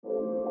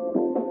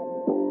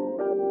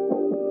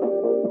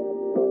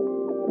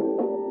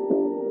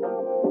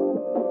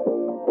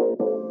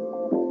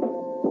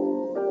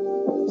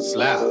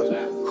Slouch.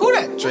 Who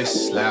that? Drake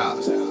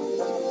Slouch.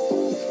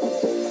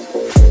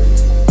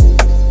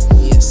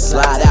 Yeah,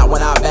 slide out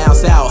when I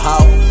bounce out,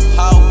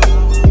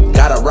 ho.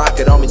 Got a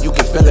rocket on me, you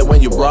can feel it when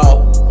you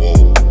roll.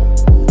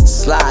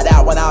 Slide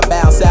out when I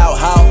bounce out,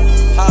 ho.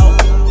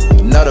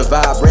 Know the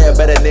vibe real,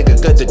 better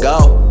nigga good to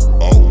go.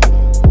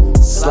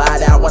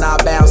 Slide out when I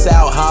bounce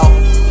out, ho.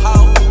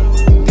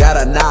 Got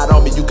a nod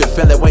on me, you can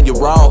feel it when you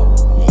roll.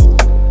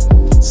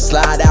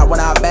 Slide out when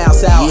I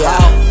bounce out,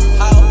 ho.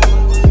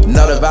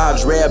 Know the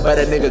vibes real, but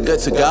a nigga good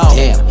to go.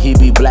 Damn, he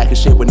be black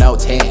as shit with no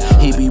tan.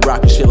 He be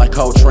rockin' shit like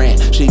Coltrane.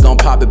 She gon'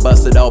 pop it,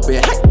 bust it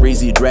open.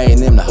 Breezy Dre and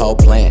them the whole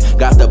plan.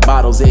 Got the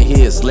bottles in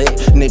here slick.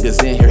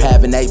 Niggas in here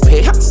having a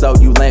pick. So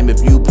you lame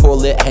if you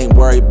pull it. Ain't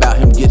worried about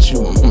him get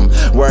you.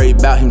 Worried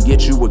about him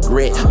get you a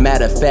grit.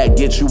 Matter of fact,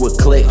 get you a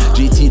click.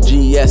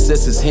 GTGS,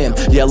 this is him.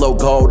 Yellow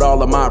gold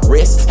all on my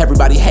wrist.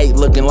 Everybody hate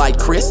looking like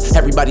Chris.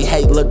 Everybody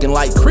hate looking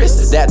like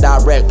Chris. That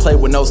direct play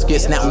with no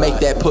skits. Now make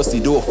that pussy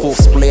do a full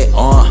split.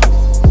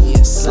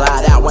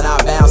 Slide out when I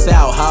bounce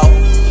out,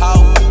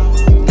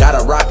 ho.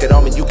 Got a rocket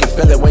on me, you can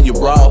feel it when you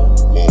roll.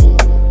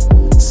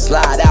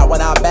 Slide out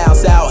when I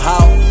bounce out,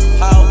 ho.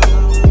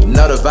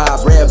 Know the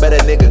vibe real, but a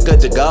nigga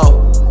good to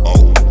go.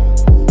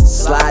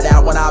 Slide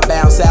out when I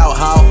bounce out,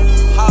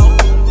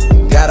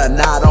 ho. Got a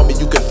nod on me,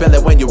 you can feel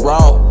it when you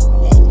roll.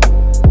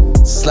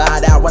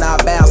 Slide out when I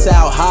bounce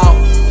out,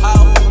 ho.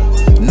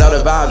 Know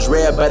the vibes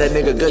real, but a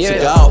nigga good to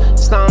go.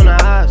 Star on the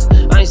ops,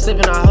 I ain't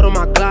slipping, I hold on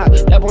my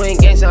Glock. That boy ain't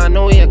gangsta, I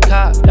know he a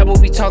cop. That boy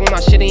be talking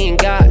about shit he ain't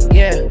got,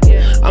 yeah.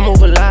 I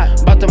move a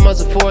lot, bout the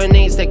muzzle for it,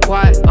 niggas stay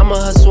quiet. I'ma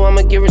hustle,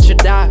 I'ma get rich or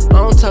die. I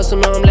don't tussle,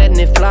 no, I'm letting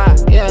it fly,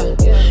 yeah.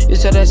 You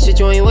tell that shit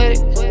you ain't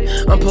with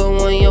it, I'm putting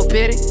one in your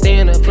pity.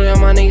 Stand up for all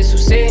my niggas who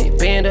sit.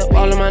 Band up,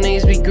 all of my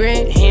niggas be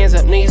grin. Hands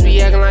up, niggas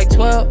be acting like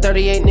 12.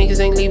 38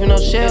 niggas ain't leaving no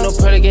shell. Ain't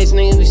no pearly gates,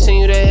 niggas, we send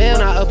you to hell.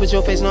 When I up at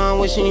your face, now I'm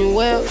wishing you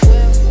well.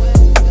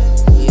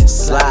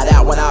 Slide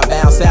out when I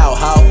bounce out,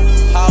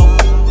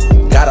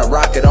 ho. Got a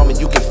rocket on me,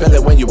 you can feel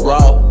it when you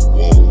roll.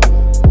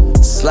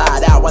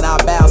 Slide out when I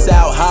bounce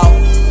out, ho.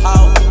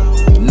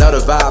 Know the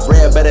vibe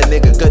real, but a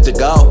nigga good to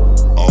go.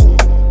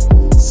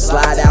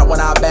 Slide out when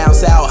I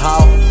bounce out,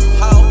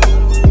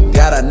 ho.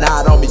 Got a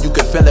nod on me, you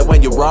can feel it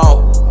when you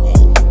roll.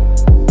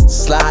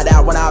 Slide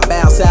out when I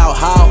bounce out,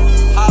 ho.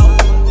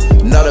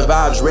 Know the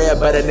vibes real,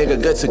 but a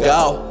nigga good to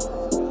go.